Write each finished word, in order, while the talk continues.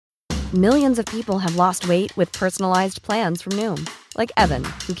Millions of people have lost weight with personalized plans from Noom. Like Evan,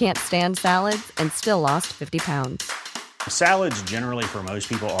 who can't stand salads and still lost 50 pounds. Salads generally for most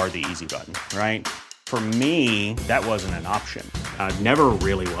people are the easy button, right? For me, that wasn't an option. I never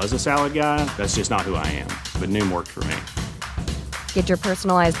really was a salad guy. That's just not who I am. But Noom worked for me. Get your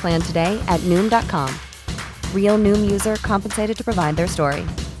personalized plan today at Noom.com. Real Noom user compensated to provide their story.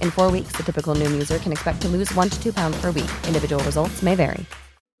 In 4 weeks, the typical Noom user can expect to lose 1 to 2 pounds per week. Individual results may vary.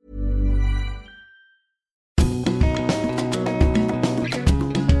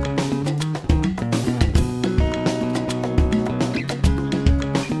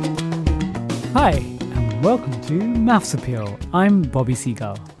 Hi, and welcome to Maths Appeal. I'm Bobby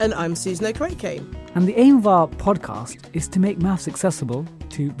Seagull. And I'm Susan Okereke. And the aim of our podcast is to make maths accessible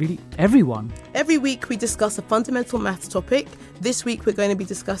to really everyone. Every week we discuss a fundamental maths topic. This week we're going to be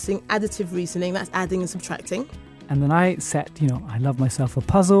discussing additive reasoning, that's adding and subtracting. And then I set, I love myself a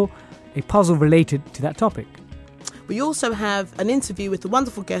puzzle related to that topic. We also have an interview with a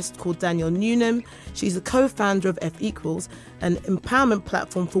wonderful guest called Danielle Newnham. She's the co-founder of F Equals, an empowerment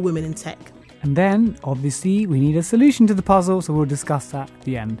platform for women in tech. And then, obviously, we need a solution to the puzzle, so we'll discuss that at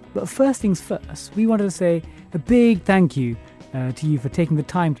the end. But first things first, we wanted to say a big thank you to you for taking the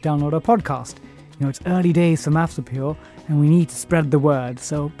time to download our podcast. It's early days for Maths Appeal, and we need to spread the word.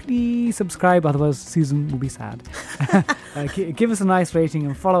 So please subscribe, otherwise Susan will be sad. Give us a nice rating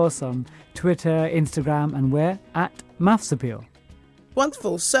and follow us on Twitter, Instagram, and we're at Maths Appeal.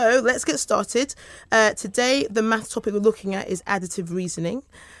 Wonderful. So let's get started. Today, the math topic we're looking at is additive reasoning.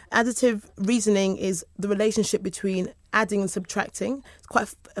 Additive reasoning is the relationship between adding and subtracting. It's quite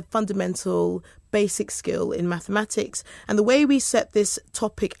a fundamental basic skill in mathematics. And the way we set this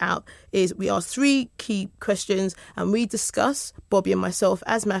topic out is we ask 3 key questions and we discuss, Bobby and myself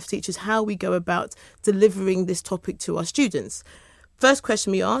as math teachers, how we go about delivering this topic to our students. First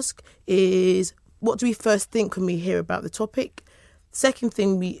question we ask is, what do we first think when we hear about the topic? Second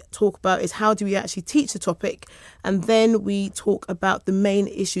thing we talk about is how do we actually teach the topic? And then we talk about the main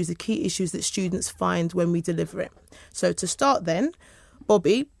issues, the key issues that students find when we deliver it. So to start then,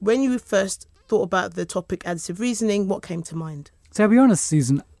 Bobby, when you first thought about the topic additive reasoning, what came to mind? So I'll be honest,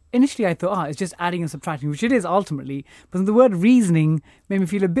 Susan, initially I thought, it's just adding and subtracting, which it is ultimately, but the word reasoning made me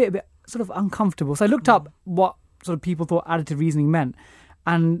feel a bit sort of uncomfortable. So I looked up what sort of people thought additive reasoning meant,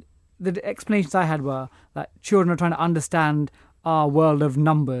 and the explanations I had were that children are trying to understand our world of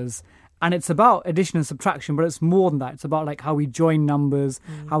numbers, and it's about addition and subtraction, but it's more than that. It's about like how we join numbers,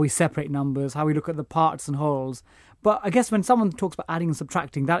 how we separate numbers, how we look at the parts and wholes. But I guess when someone talks about adding and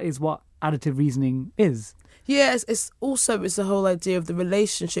subtracting, that is what additive reasoning is. Yes, it's the whole idea of the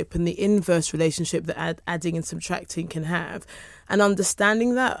relationship and the inverse relationship that adding and subtracting can have. And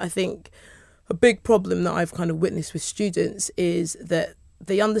understanding that, I think a big problem that I've kind of witnessed with students is that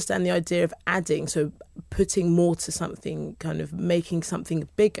they understand the idea of adding, so putting more to something, kind of making something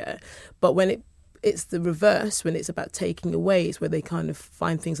bigger. But when it's the reverse, when it's about taking away, is where they kind of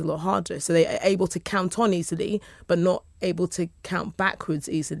find things a lot harder. So they are able to count on easily, but not able to count backwards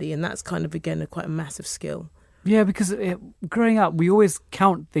easily. And that's kind of, again, quite a massive skill. Yeah, because growing up, we always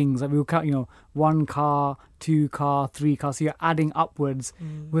count things. Like we will count, 1 car, 2 car, 3 cars. So you're adding upwards.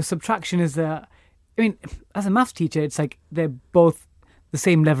 Where subtraction is as a maths teacher, it's like they're both the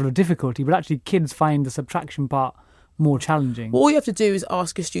same level of difficulty, but actually kids find the subtraction part more challenging. Well, all you have to do is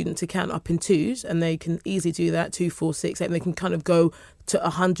ask a student to count up in twos, and they can easily do that, 2, 4, 6, 8, and they can kind of go to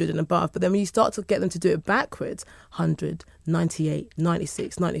 100 and above. But then when you start to get them to do it backwards, 100, 98,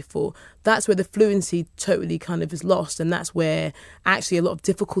 96, 94, that's where the fluency totally kind of is lost. And that's where actually a lot of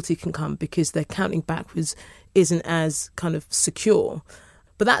difficulty can come, because their counting backwards isn't as kind of secure.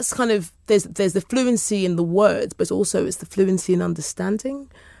 But that's kind of, there's the fluency in the words, but it's the fluency in understanding.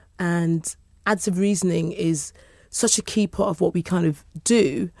 And additive reasoning is such a key part of what we kind of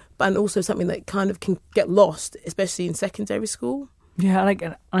do, and also something that kind of can get lost, especially in secondary school. Yeah,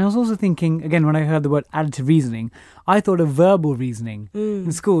 I was also thinking, again, when I heard the word additive reasoning, I thought of verbal reasoning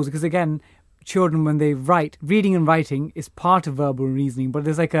in schools, because again, children, when they write, reading and writing is part of verbal reasoning, but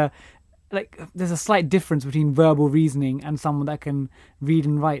there's there's a slight difference between verbal reasoning and someone that can read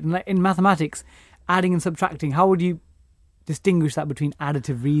and write. And in mathematics, adding and subtracting, how would you distinguish that between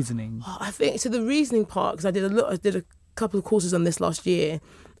additive reasoning? I think, so the reasoning part, because I did a couple of courses on this last year,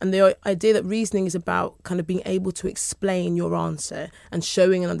 and the idea that reasoning is about kind of being able to explain your answer and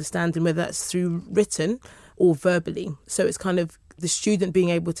showing and understanding, whether that's through written or verbally. So it's kind of the student being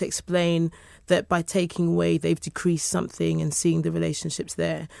able to explain that by taking away, they've decreased something, and seeing the relationships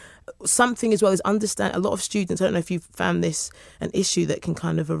there. Something as well is understand. A lot of students, I don't know if you've found this an issue that can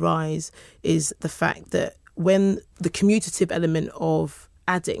kind of arise, is the fact that when the commutative element of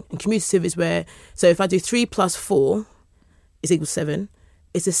adding. And commutative is where, so if I do 3 plus 4 is equal to 7,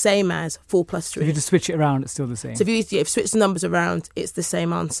 it's the same as 4 plus 3. If you just switch it around, it's still the same. So if you switch the numbers around, it's the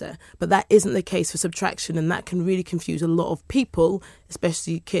same answer. But that isn't the case for subtraction, and that can really confuse a lot of people,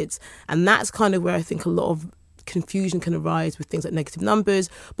 especially kids. And that's kind of where I think a lot of confusion can arise with things like negative numbers,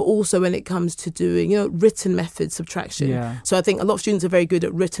 but also when it comes to doing, written method subtraction. Yeah. So I think a lot of students are very good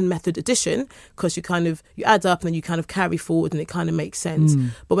at written method addition, because you add up and then you kind of carry forward and it kind of makes sense.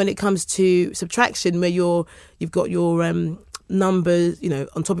 But when it comes to subtraction, where you've got your numbers,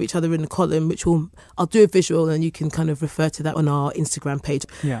 on top of each other in a column, I'll do a visual and you can kind of refer to that on our Instagram page.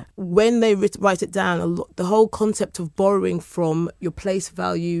 Yeah. When they write it down, the whole concept of borrowing from your place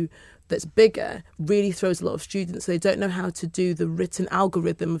value that's bigger really throws a lot of students. They don't know how to do the written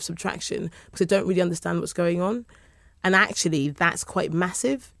algorithm of subtraction because they don't really understand what's going on. And actually, that's quite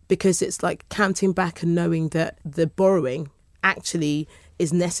massive, because it's like counting back and knowing that the borrowing actually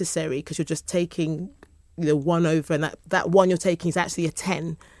is necessary, because you're just taking 1 over, and that 1 you're taking is actually a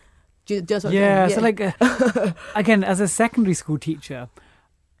 10. Do you understand what I'm saying? So again, as a secondary school teacher,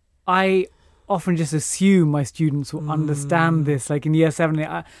 I often just assume my students will understand this. Like in year 7,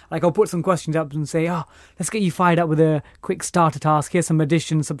 I'll put some questions up and say, let's get you fired up with a quick starter task. Here's some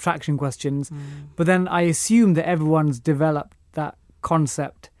addition, subtraction questions. But then I assume that everyone's developed that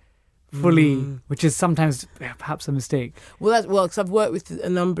concept fully, which is sometimes perhaps a mistake. Well, because I've worked with a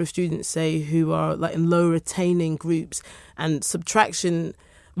number of students, say, who are like in low retaining groups, and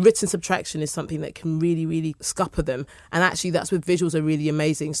written subtraction is something that can really, really scupper them. And actually, that's where visuals are really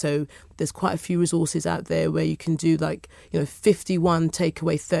amazing. So there's quite a few resources out there where you can do 51 take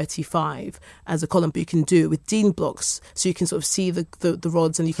away 35 as a column, but you can do it with Dean blocks, so you can sort of see the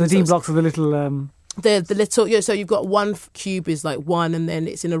rods, and you can. The Dean blocks are the little. The little, so you've got 1 cube is like 1, and then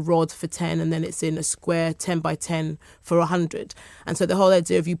it's in a rod for 10, and then it's in a square 10 by 10 for 100. And so the whole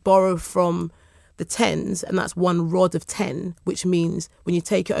idea of you borrow from the tens, and that's 1 rod of 10, which means when you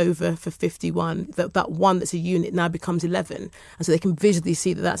take it over for 51, that 1 that's a unit now becomes 11. And so they can visually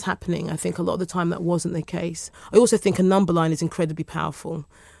see that that's happening. I think a lot of the time that wasn't the case. I also think a number line is incredibly powerful.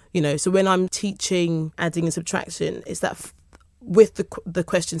 So when I'm teaching adding and subtraction, it's that with the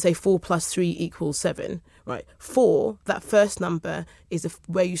question, say 4 plus 3 equals 7, right? 4, that first number is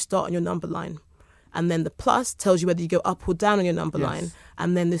where you start on your number line. And then the plus tells you whether you go up or down on your number line.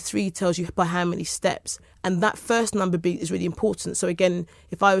 And then the 3 tells you by how many steps. And that first number beat is really important. So again,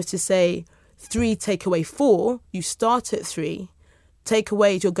 if I was to say 3 take away 4, you start at 3. Take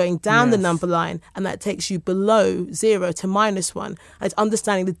away, you're going down the number line, and that takes you below 0 to -1. And it's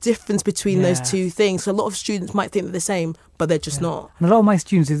understanding the difference between those two things. So a lot of students might think they're the same, but they're just not. And a lot of my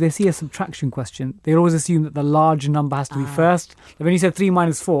students, if they see a subtraction question, they always assume that the larger number has to be first. Like when you said 3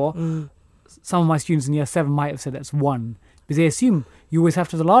 minus 4, some of my students in year 7 might have said that's 1, because they assume you always have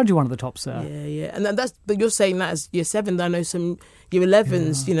to the larger one at the top, sir. Yeah. And but you're saying that as year 7. I know some year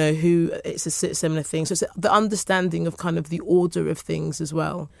 11s, who it's a similar thing. So it's the understanding of kind of the order of things as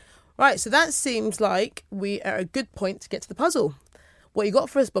well. Right, so that seems like we are at a good point to get to the puzzle. What you got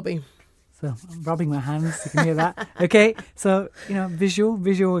for us, Bobby? So I'm rubbing my hands, you can hear that. Okay, so,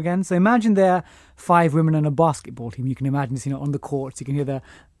 visual again. So imagine there are 5 women on a basketball team. You can imagine this, on the courts. You can hear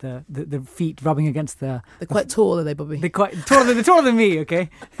the feet rubbing against the... They're quite tall, are they, Bobby? They're quite taller. They're taller than me,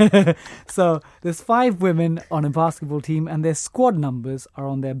 okay? So there's 5 women on a basketball team, and their squad numbers are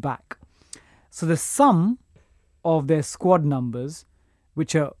on their back. So the sum of their squad numbers,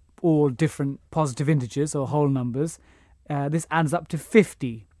 which are all different positive integers or whole numbers, this adds up to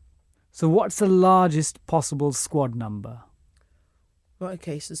 50. So what's the largest possible squad number? Right,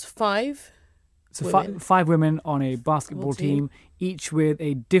 okay, so it's 5 So women. 5 women on a basketball team, each with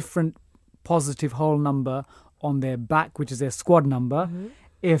a different positive whole number on their back, which is their squad number.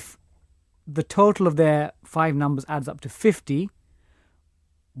 If the total of their 5 numbers adds up to 50,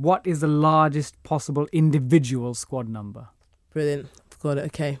 what is the largest possible individual squad number? Brilliant. I've got it.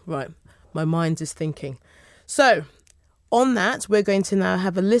 Okay, right. My mind is thinking. So, on that, we're going to now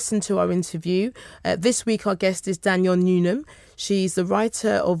have a listen to our interview. This week, our guest is Danielle Newnham. She's the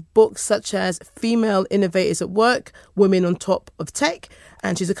writer of books such as Female Innovators at Work, Women on Top of Tech,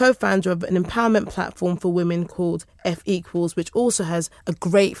 and she's a co-founder of an empowerment platform for women called F Equals, which also has a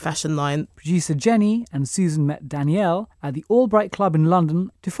great fashion line. Producer Jenny and Susan met Danielle at the Albright Club in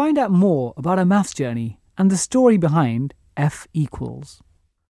London to find out more about her maths journey and the story behind F Equals.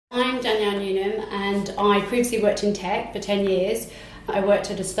 I'm Danielle Newnham, and I previously worked in tech for 10 years. I worked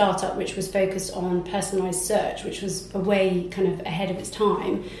at a startup which was focused on personalised search, which was a way kind of ahead of its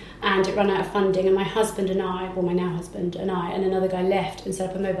time, and it ran out of funding, and my husband and I, well, my now husband and I and another guy left and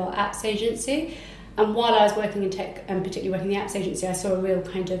set up a mobile apps agency. And while I was working in tech, and particularly working in the apps agency, I saw a real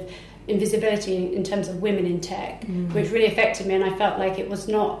kind of invisibility in terms of women in tech, which really affected me, and I felt like it was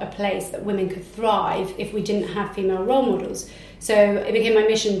not a place that women could thrive if we didn't have female role models. So it became my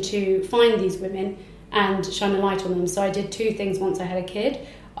mission to find these women and shine a light on them. So I did two things once I had a kid.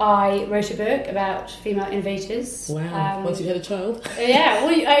 I wrote a book about female innovators. Wow, once you had a child? Yeah,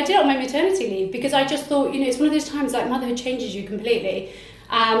 well, I did it on my maternity leave because I just thought, it's one of those times like motherhood changes you completely.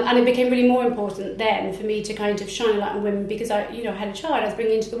 And it became really more important then for me to kind of shine a light on women because I had a child I was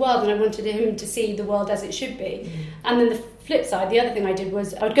bringing into the world and I wanted him to see the world as it should be. And then the flip side, the other thing I did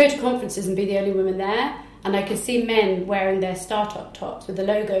was I would go to conferences and be the only woman there, and I could see men wearing their startup tops with the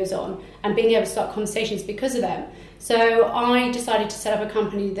logos on and being able to start conversations because of them. So I decided to set up a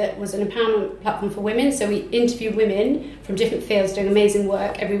company that was an empowerment platform for women. So we interview women from different fields doing amazing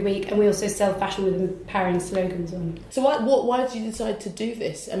work every week, and we also sell fashion with empowering slogans on. So why did you decide to do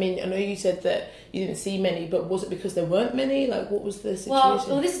this? I mean, I know you said that you didn't see many, but was it because there weren't many? Like, what was the situation?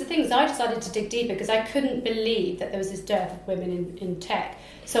 Well, this is the thing. So I decided to dig deeper because I couldn't believe that there was this dearth of women in tech.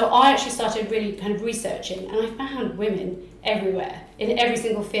 So I actually started really kind of researching, and I found women everywhere, in every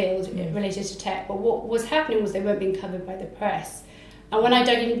single field related to tech. But what was happening was they weren't being covered by the press. And when I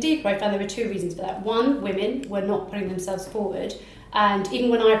dug even deeper, I found there were two reasons for that. One, women were not putting themselves forward. And even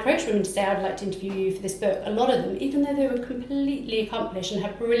when I approached women to say, I'd like to interview you for this book, a lot of them, even though they were completely accomplished and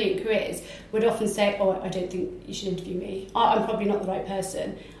had brilliant careers, would often say, I don't think you should interview me. I'm probably not the right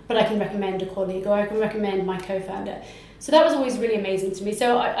person, but I can recommend a colleague or I can recommend my co-founder. So that was always really amazing to me.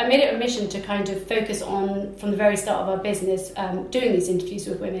 So I made it a mission to kind of focus on, from the very start of our business, doing these interviews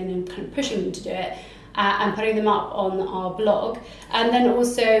with women and kind of pushing them to do it and putting them up on our blog. And then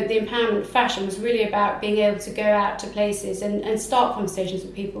also the empowerment fashion was really about being able to go out to places and start conversations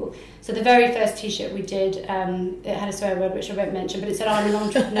with people. So the very first T-shirt we did, it had a swear word which I won't mention, but it said, I'm an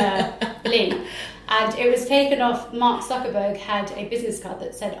entrepreneur, Leap. And it was taken off, Mark Zuckerberg had a business card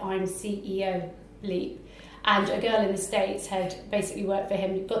that said, I'm CEO, Leap. And a girl in the States had basically worked for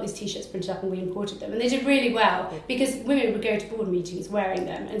him, got these T-shirts printed up and we imported them. And they did really well because women would go to board meetings wearing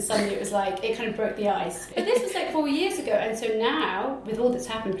them and suddenly it was like, it kind of broke the ice. But this was like 4 years ago, and so now, with all that's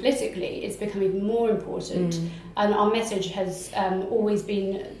happened politically, it's become even more important. And our message has always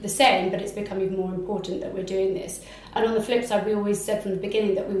been the same, but it's become even more important that we're doing this. And on the flip side, we always said from the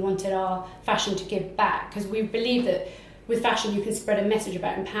beginning that we wanted our fashion to give back because we believe that with fashion, you can spread a message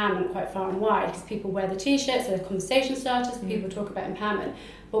about empowerment quite far and wide because people wear the T-shirts, they're conversation starters, people talk about empowerment.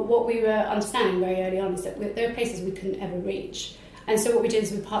 But what we were understanding very early on is that there are places we couldn't ever reach. And so what we did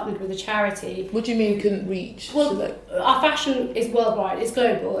is we partnered with a charity. What do you mean couldn't reach? Well, our fashion is worldwide, it's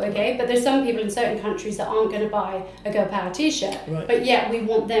global, okay? But there's some people in certain countries that aren't going to buy a Girl Power T-shirt, but yet we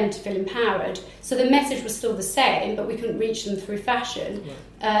want them to feel empowered. So the message was still the same, but we couldn't reach them through fashion.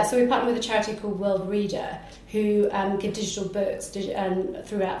 So we partnered with a charity called World Reader, who give digital books and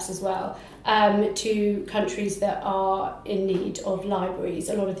through apps as well, to countries that are in need of libraries.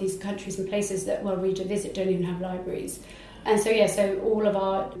 A lot of these countries and places that World Reader visit don't even have libraries. And so all of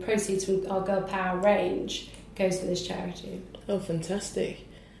our proceeds from our Girl Power range goes for this charity. Oh, fantastic.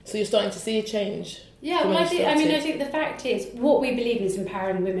 So you're starting to see a change? Yeah, well, I think the fact is, what we believe in is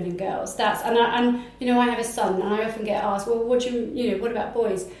empowering women and girls. I have a son, and I often get asked, well, what about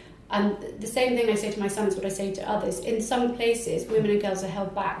boys? And the same thing I say to my son is what I say to others. In some places, women and girls are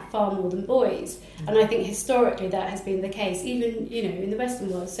held back far more than boys. And I think historically that has been the case, even, in the Western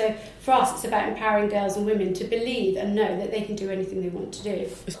world. So for us, it's about empowering girls and women to believe and know that they can do anything they want to do.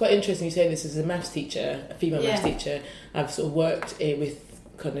 It's quite interesting you say this as a maths teacher, a female maths teacher. I've sort of worked with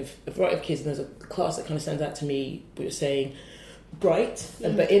kind of a variety of kids, and there's a class that kind of stands out to me, what you're saying, bright,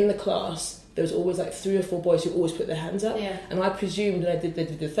 but in the class, there was always like 3 or 4 boys who always put their hands up. And I presumed when they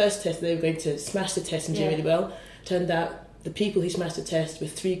did the first test, they were going to smash the test and do really well. Turned out the people who smashed the test were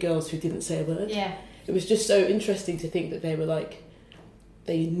 3 girls who didn't say a word. It was just so interesting to think that they were like,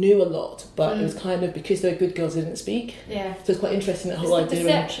 they knew a lot, but it was kind of because they were good girls, they didn't speak. So it's quite interesting, that whole idea. It's the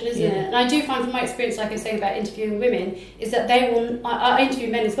perception, isn't it? And I do find from my experience, like I was saying about interviewing women, is that they will. I interview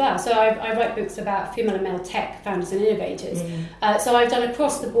men as well. So I write books about female and male tech founders and innovators. So I've done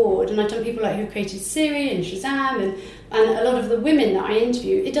across the board, and I've done people like who created Siri and Shazam, and a lot of the women that I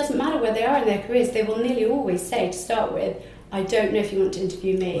interview. It doesn't matter where they are in their careers; they will nearly always say to start with, I don't know if you want to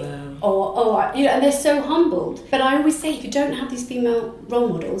interview me. And they're so humbled. But I always say, if you don't have these female role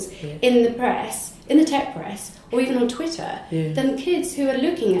models in the press, in the tech press, or even on Twitter, then kids who are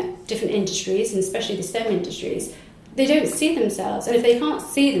looking at different industries, and especially the STEM industries, they don't see themselves. And if they can't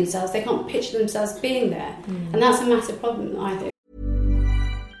see themselves, they can't picture themselves being there. And that's a massive problem, I think.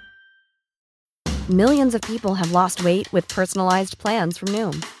 Millions of people have lost weight with personalized plans from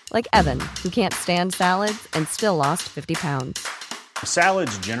Noom. Like Evan, who can't stand salads and still lost 50 pounds.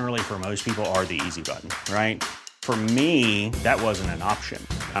 Salads generally for most people are the easy button, right? For me, that wasn't an option.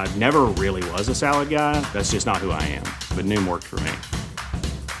 I never really was a salad guy. That's just not who I am. But Noom worked for me.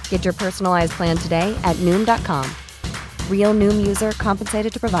 Get your personalized plan today at Noom.com. Real Noom user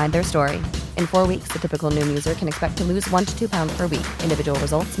compensated to provide their story. In 4 weeks, the typical Noom user can expect to lose 1 to 2 pounds per week. Individual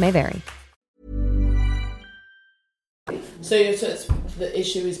results may vary. So it's, the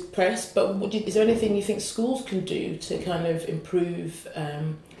issue is press, but is there anything you think schools can do to kind of improve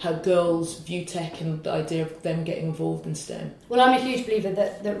how girls view tech and the idea of them getting involved in STEM? Well, I'm a huge believer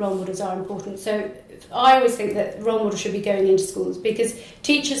that role models are important. So I always think that role models should be going into schools, because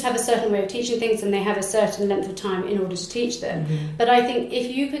teachers have a certain way of teaching things and they have a certain length of time in order to teach them. Mm-hmm. But I think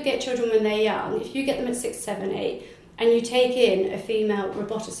if you could get children when they're young, if you get them at 6, 7, 8, and you take in a female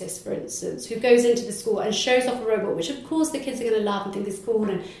roboticist, for instance, who goes into the school and shows off a robot, which of course the kids are going to love and think is cool,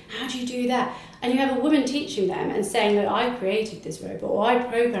 and how do you do that? And you have a woman teaching them and saying, look, I created this robot, or I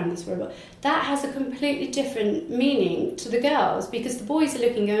programmed this robot. That has a completely different meaning to the girls, because the boys are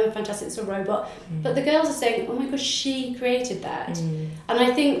looking, oh, fantastic, it's a robot. But the girls are saying, oh my gosh, she created that. And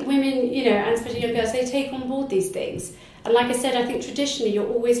I think women, and especially young girls, they take on board these things. And like I said, I think traditionally you're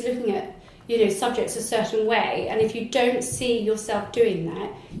always looking at subjects a certain way, and if you don't see yourself doing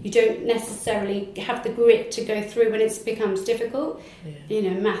that, you don't necessarily have the grit to go through when it becomes difficult.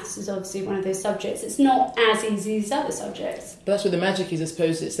 Maths is obviously one of those subjects. It's not as easy as other subjects. But that's where the magic is, I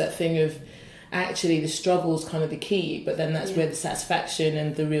suppose. It's that thing of actually the struggle is kind of the key, but then that's where the satisfaction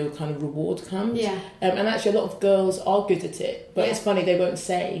and the real kind of reward comes. And actually a lot of girls are good at it, but it's funny, they won't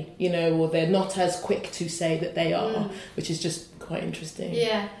say, or they're not as quick to say that they are, which is just quite interesting.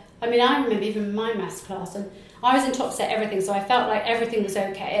 I mean, I remember even in my maths class, and I was in top set everything, so I felt like everything was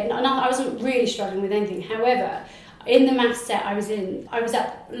okay, and I wasn't really struggling with anything. However, in the maths set I was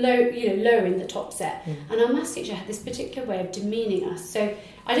at low in the top set, and our maths teacher had this particular way of demeaning us. So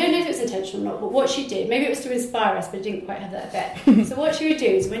I don't know if it was intentional or not, but what she did, maybe it was to inspire us, but it didn't quite have that effect. So what she would do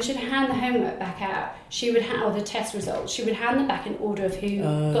is, when she'd hand the homework back out, she would or the test results, she would hand them back in order of who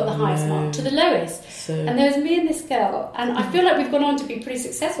got the highest mark to the lowest. And there was me and this girl, and I feel like we've gone on to be pretty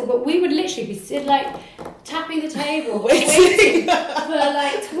successful, but we would literally be tapping the table, waiting for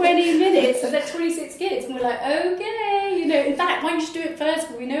like 20 minutes. There's like 26 kids, and we're like, okay, in fact, why don't you just do it first,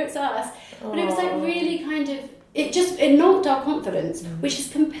 because we know it's us. But it was like really kind of, it knocked our confidence, which is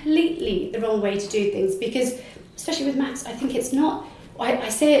completely the wrong way to do things, because especially with maths, I think it's not, I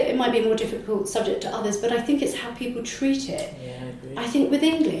say it might be a more difficult subject to others, but I think it's how people treat it. I agree. I think with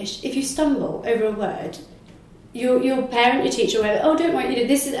English, if you stumble over a word, your parent, your teacher, whatever, oh, don't worry,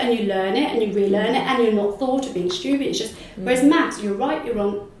 this is, and you learn it and you relearn it, and you're not thought of being stupid. It's just, whereas maths, you're right, you're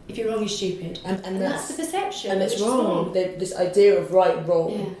wrong. If you're wrong, you're stupid. And that's the perception. And it's wrong. This idea of right,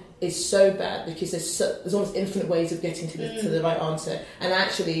 wrong is so bad, because there's almost infinite ways of getting to the right answer. And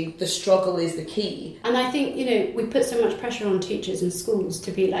actually, the struggle is the key. And I think, we put so much pressure on teachers and schools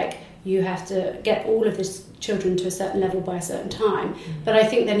to be like, you have to get all of this children to a certain level by a certain time. But I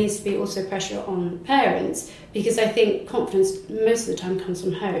think there needs to be also pressure on parents, because I think confidence most of the time comes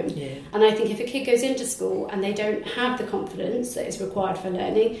from home. And I think if a kid goes into school and they don't have the confidence that is required for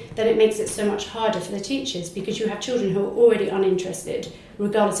learning, then it makes it so much harder for the teachers, because you have children who are already uninterested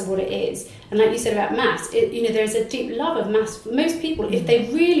regardless of what it is. And like you said about maths, there's a deep love of maths for most people. If they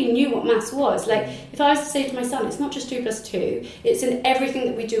really knew what maths was, like if I was to say to my son, it's not just 2 + 2, it's in everything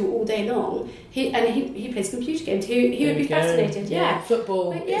that we do all day long. He plays computer games. He would be fascinated.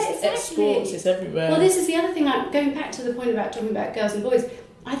 Football, it's sports, it's everywhere. Well, this is the other thing, like, going back to the point about talking about girls and boys,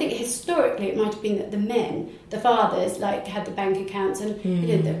 I think historically it might have been that the men, the fathers, had the bank accounts, and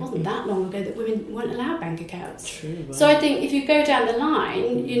it wasn't that long ago that women weren't allowed bank accounts. True. Right. So I think if you go down the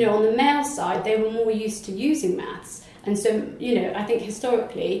line, on the male side, they were more used to using maths, and so I think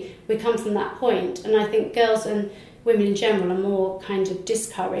historically we come from that point, and I think girls and women in general are more kind of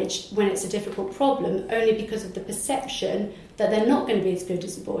discouraged when it's a difficult problem, only because of the perception that they're not going to be as good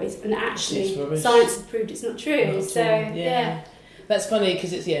as the boys, and actually science has proved it's not true. That's funny,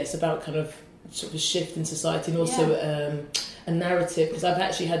 because it's about kind of sort of a shift in society, and also a narrative, because I've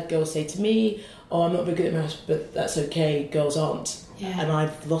actually had girls say to me, oh, I'm not very good at maths, but that's okay, girls aren't. And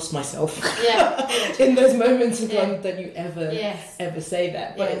I've lost myself in those moments of don't you ever say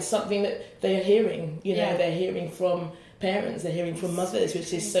that. But it's something that they are hearing, they're hearing from parents, they're hearing from mothers,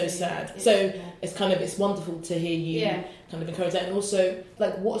 which is so sad. So it's wonderful to hear you kind of encourage that. And also,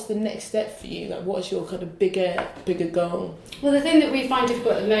 like, what's the next step for you? Like, what's your kind of bigger goal? Well, the thing that we find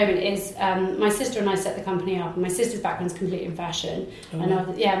difficult at the moment is my sister and I set the company up, and my sister's background's completely in fashion, and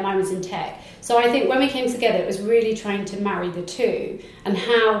mine was in tech. So I think when we came together, it was really trying to marry the two, and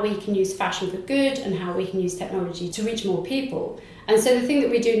how we can use fashion for good and how we can use technology to reach more people. And so the thing that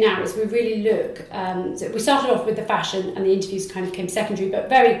we do now is we really look, so we started off with the fashion and the interviews kind of came secondary, but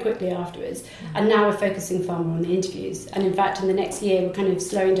very quickly afterwards. And now we're focusing far more on the interviews. And in fact, in the next year, we're kind of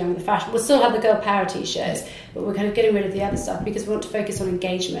slowing down with the fashion. We'll still have the girl power t-shirts, but we're kind of getting rid of the other stuff because we want to focus on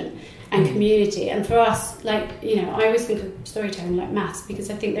engagement and community. And for us, like, I always think of storytelling like maths, because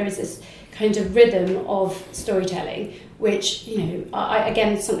I think there is this kind of rhythm of storytelling, which,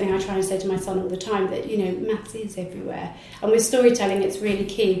 again, something I try and say to my son all the time, that, maths is everywhere. And with storytelling, it's really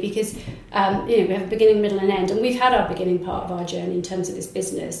key because, we have a beginning, middle and end. And we've had our beginning part of our journey in terms of this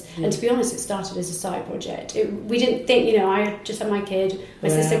business. And to be honest, it started as a side project. We didn't think, I just had my kid, my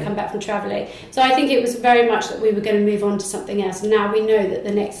sister come back from travelling. So I think it was very much that we were going to move on to something else. And now we know that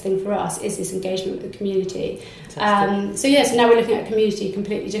the next thing for us is this engagement with the community. So now we're looking at a community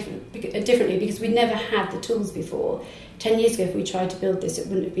completely differently because we never had the tools before. 10 years ago, if we tried to build this, it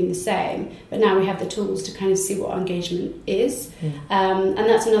wouldn't have been the same. But now we have the tools to kind of see what our engagement is. And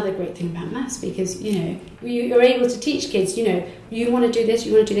that's another great thing about maths, because, you're able to teach kids, you want to do this,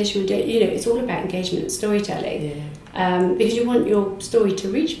 you want to do this, you want to do it. It's all about engagement and storytelling. Because you want your story to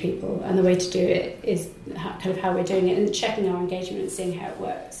reach people, and the way to do it is kind of how we're doing it, and checking our engagement and seeing how it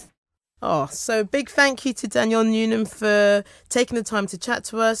works. Oh, so big thank you to Danielle Newnham for taking the time to chat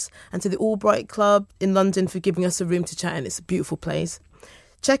to us, and to the Albright Club in London for giving us a room to chat in. It's a beautiful place.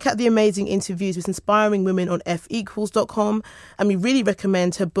 Check out the amazing interviews with inspiring women on fequals.com, and we really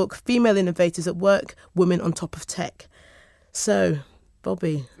recommend her book, Female Innovators at Work, Women on Top of Tech. So,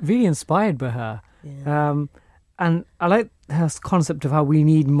 Bobby. Really inspired by her. And I like her concept of how we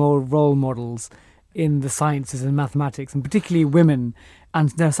need more role models in the sciences and mathematics, and particularly women. And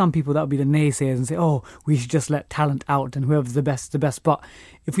there are some people that would be the naysayers and say, we should just let talent out and whoever's the best, the best. But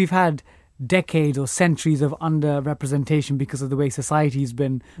if we've had decades or centuries of underrepresentation because of the way society's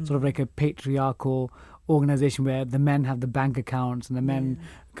been sort of like a patriarchal organisation where the men have the bank accounts and the men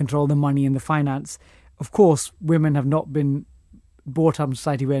control the money and the finance, of course, women have not been brought up in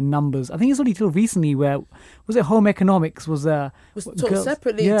society where numbers. I think it's only till recently where was it home economics was taught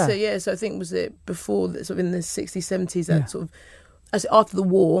separately. So I think was it before sort of in the 60s, 70s that sort of. As after the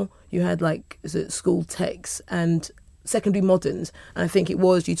war, you had school texts and secondary moderns, and I think it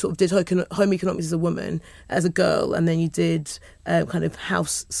was you sort of did home economics as a woman, as a girl, and then you did kind of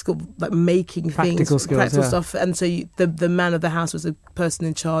house school, like making practical stuff, and so the man of the house was the person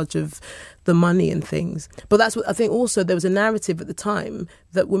in charge of the money and things. But that's what I think. Also, there was a narrative at the time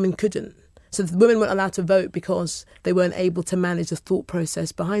that women couldn't. So the women weren't allowed to vote because they weren't able to manage the thought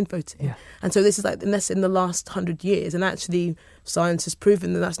process behind voting. Yeah. And so this is unless in the last 100 years, and actually science has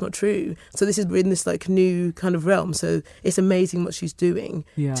proven that that's not true. So this is in this new kind of realm. So it's amazing what she's doing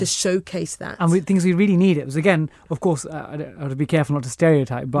to showcase that. And things we really need it was, again, of course, I have to be careful not to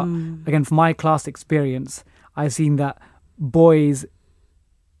stereotype, but again, from my class experience, I've seen that boys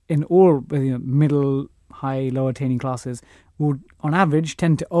in all middle, high, lower attaining classes would, on average,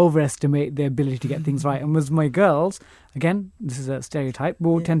 tend to overestimate their ability to get things right. And with my girls, again, this is a stereotype,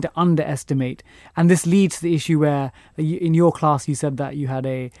 will tend to underestimate. And this leads to the issue where, in your class, you said that you had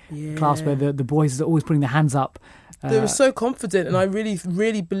a class where the boys are always putting their hands up. They were so confident, and I really,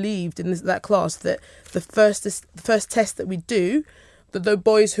 really believed in that class that the first test that we do, that the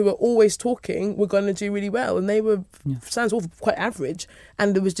boys who were always talking were going to do really well. And they were, sounds awful, quite average.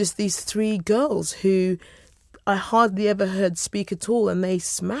 And there was just these 3 girls who I hardly ever heard speak at all, and they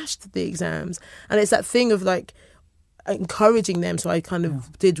smashed the exams. And it's that thing of encouraging them. So I kind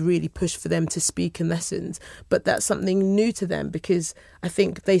of did really push for them to speak in lessons, but that's something new to them because I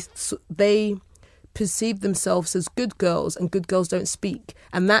think they perceive themselves as good girls, and good girls don't speak.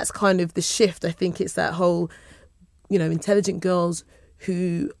 And that's kind of the shift. I think it's that whole, intelligent girls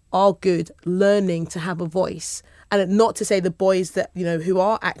who are good learning to have a voice. And not to say the boys that, who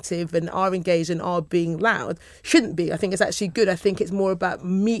are active and are engaged and are being loud shouldn't be. I think it's actually good. I think it's more about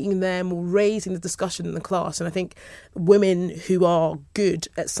meeting them or raising the discussion in the class. And I think women who are good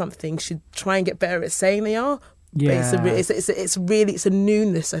at something should try and get better at saying they are. Yeah. But it's a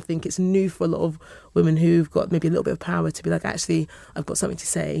newness. I think it's new for a lot of women who've got maybe a little bit of power to be like, actually, I've got something to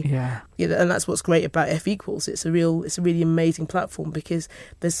say. Yeah. And that's what's great about F Equals. It's a really amazing platform because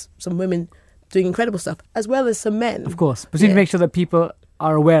there's some women doing incredible stuff, as well as some men. Of course. But you need to make sure that people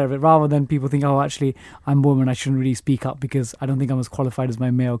are aware of it, rather than people think, oh, actually, I'm a woman, I shouldn't really speak up because I don't think I'm as qualified as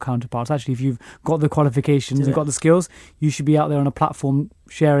my male counterparts. Actually, if you've got the qualifications and got the skills, you should be out there on a platform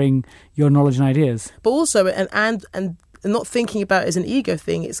sharing your knowledge and ideas. But also, and not thinking about it as an ego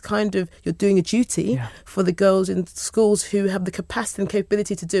thing, it's kind of you're doing a duty for the girls in schools who have the capacity and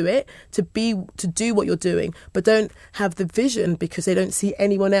capability to do it, to do what you're doing, but don't have the vision because they don't see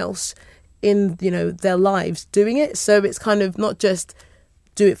anyone else in their lives doing it. So it's kind of not just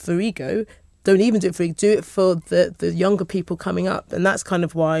do it for ego, don't even do it for ego, do it for the younger people coming up. And that's kind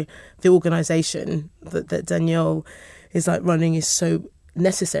of why the organisation that Danielle is running is so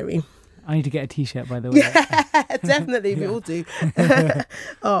necessary. I need to get a t-shirt, by the way. Yeah, definitely. We all do.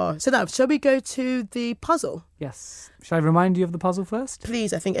 So now, shall we go to the puzzle? Yes. Shall I remind you of the puzzle first?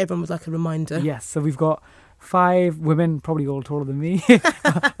 Please, I think everyone would like a reminder. Yes, so we've got 5 women, probably all taller than me,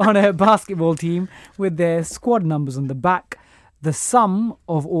 on a basketball team with their squad numbers on the back. The sum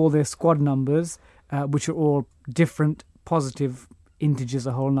of all their squad numbers, which are all different positive integers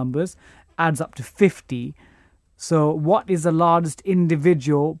or whole numbers, adds up to 50. So what is the largest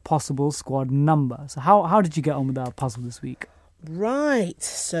individual possible squad number? So how did you get on with our puzzle this week? Right.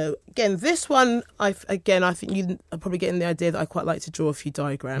 So again, this one, I think you are probably getting the idea that I quite like to draw a few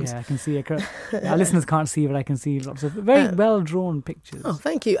diagrams. Yeah, I can see it. Our listeners can't see, but I can see lots of very well-drawn pictures. Oh,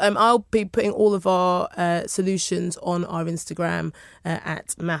 thank you. I'll be putting all of our solutions on our Instagram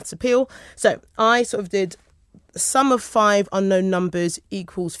at Maths Appeal. So I sort of did the sum of 5 unknown numbers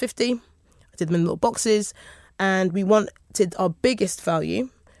equals 50. I did them in little boxes. And we wanted our biggest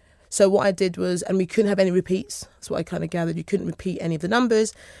value. So what I did was, and we couldn't have any repeats. That's what I kind of gathered. You couldn't repeat any of the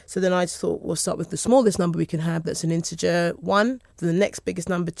numbers. So then I just thought, we'll start with the smallest number we can have. That's an integer 1. Then the next biggest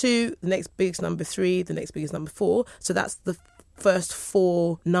number 2. The next biggest number 3. The next biggest number 4. So that's the first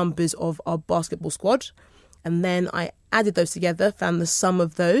 4 numbers of our basketball squad. And then I added those together, found the sum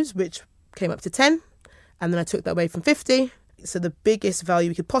of those, which came up to 10. And then I took that away from 50. So the biggest value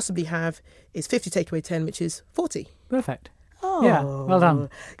we could possibly have is 50 take away 10, which is 40. Perfect. Oh. Yeah, well done.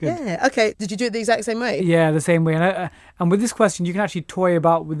 Good. Yeah, okay. Did you do it the exact same way? Yeah, the same way. And with this question, you can actually toy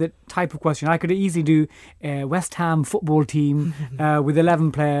about with the type of question. I could easily do a West Ham football team with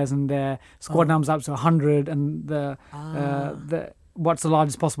 11 players and their squad numbers up to 100 and the what's the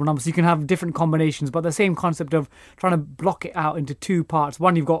largest possible number. So you can have different combinations, but the same concept of trying to block it out into 2 parts.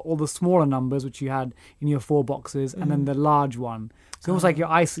 One, you've got all the smaller numbers, which you had in your 4 boxes, and then the large one. So almost like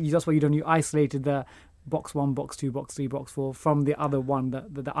that's what you done. You isolated the box 1, box 2, box 3, box 4 from the other one,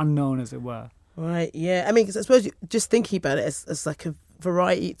 the unknown, as it were. Right, yeah. I mean, 'cause I suppose just thinking about it as like a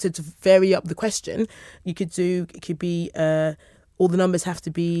variety, to vary up the question, it could be all the numbers have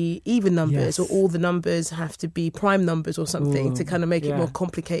to be even numbers, or all the numbers have to be prime numbers or something to kind of make it more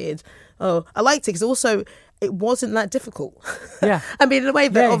complicated. Oh, I liked it because also it wasn't that difficult. Yeah. I mean, in a way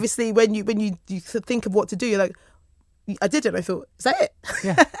that obviously when you think of what to do, you're like, I did it and I thought, is that it?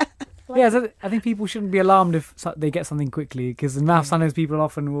 Yeah. Yeah, so I think people shouldn't be alarmed if they get something quickly, because in maths, sometimes people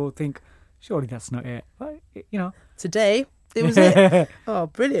often will think, surely that's not it. But, Today, it was it. Oh,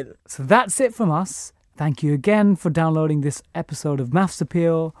 brilliant. So that's it from us. Thank you again for downloading this episode of Maths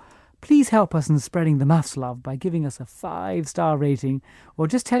Appeal. Please help us in spreading the maths love by giving us a 5-star rating or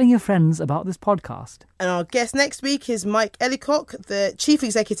just telling your friends about this podcast. And our guest next week is Mike Ellicock, the Chief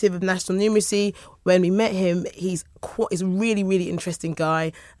Executive of National Numeracy. When we met him, he's a really, really interesting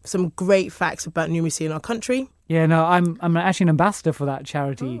guy. Some great facts about numeracy in our country. Yeah, no, I'm actually an ambassador for that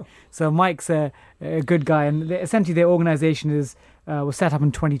charity. Oh. So Mike's a good guy, and essentially their organisation was set up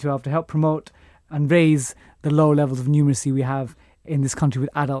in 2012 to help promote and raise the low levels of numeracy we have in this country with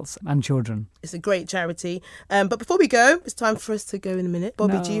adults and children. It's a great charity. But before we go, it's time for us to go in a minute.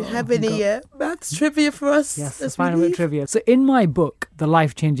 Bobby, do you have any maths trivia for us? Yes, let's find out trivia. So in my book, The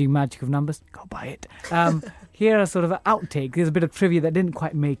Life-Changing Magic of Numbers, go buy it. Here are sort of an outtake. There's a bit of trivia that didn't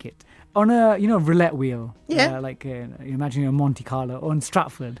quite make it. On a roulette wheel, like imagine a Monte Carlo, or in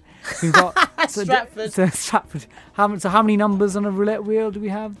Stratford, we've got Stratford. Stratford. How many numbers on a roulette wheel do we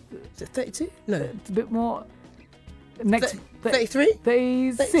have? 32? No, it's a bit more. Next, 33?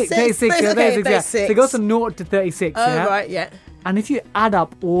 36. 36. So it goes from 0 to 36. Oh, right, yeah. And if you add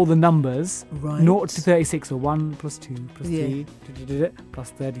up all the numbers, 0 to 36, so 1 plus 2 plus 3, plus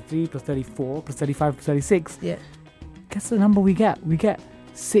 33, plus 34, plus 35, plus 36. Yeah. Guess the number we get? We get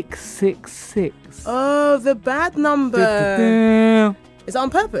 666. Oh, the bad number. Is that on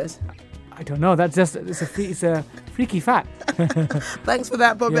purpose? I don't know. That's just it's a freaky fact. Thanks for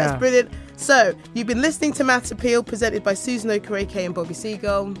that, Bob. Yeah. That's brilliant. So you've been listening to Maths Appeal, presented by Susan Okereke and Bobby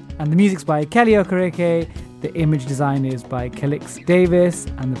Seagull. And the music's by Kelly Okereke. The image design is by Calix Davis,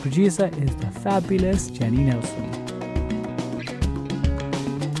 and the producer is the fabulous Jenny Nelson.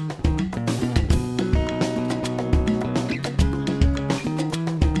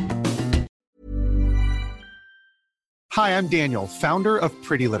 Hi, I'm Daniel, founder of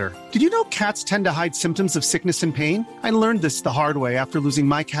Pretty Litter. Did you know cats tend to hide symptoms of sickness and pain? I learned this the hard way after losing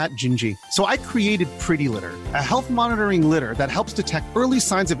my cat, Gingy. So I created Pretty Litter, a health monitoring litter that helps detect early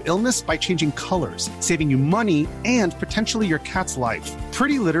signs of illness by changing colors, saving you money and potentially your cat's life.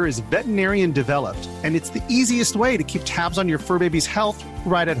 Pretty Litter is veterinarian developed, and it's the easiest way to keep tabs on your fur baby's health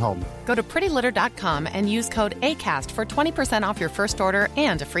right at home. Go to prettylitter.com and use code ACAST for 20% off your first order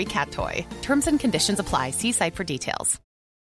and a free cat toy. Terms and conditions apply. See site for details.